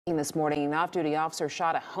This morning, an off-duty officer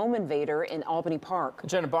shot a home invader in Albany Park.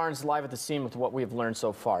 Jenna Barnes live at the scene with what we've learned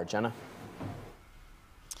so far. Jenna?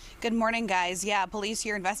 Good morning, guys. Yeah, police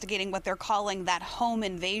here investigating what they're calling that home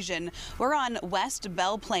invasion. We're on West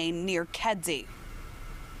Belle Plain near Kedzie.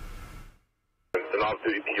 There's an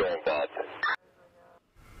off-duty PO involved.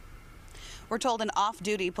 We're told an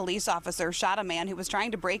off-duty police officer shot a man who was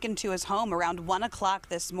trying to break into his home around 1 o'clock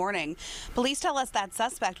this morning. Police tell us that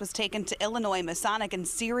suspect was taken to Illinois Masonic in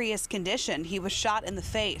serious condition. He was shot in the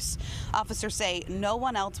face. Officers say no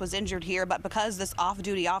one else was injured here, but because this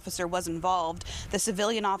off-duty officer was involved, the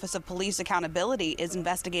Civilian Office of Police Accountability is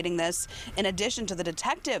investigating this, in addition to the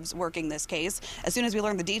detectives working this case. As soon as we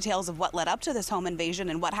learn the details of what led up to this home invasion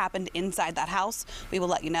and what happened inside that house, we will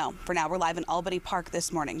let you know. For now, we're live in Albany Park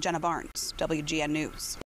this morning. Jenna Barnes, WGN News.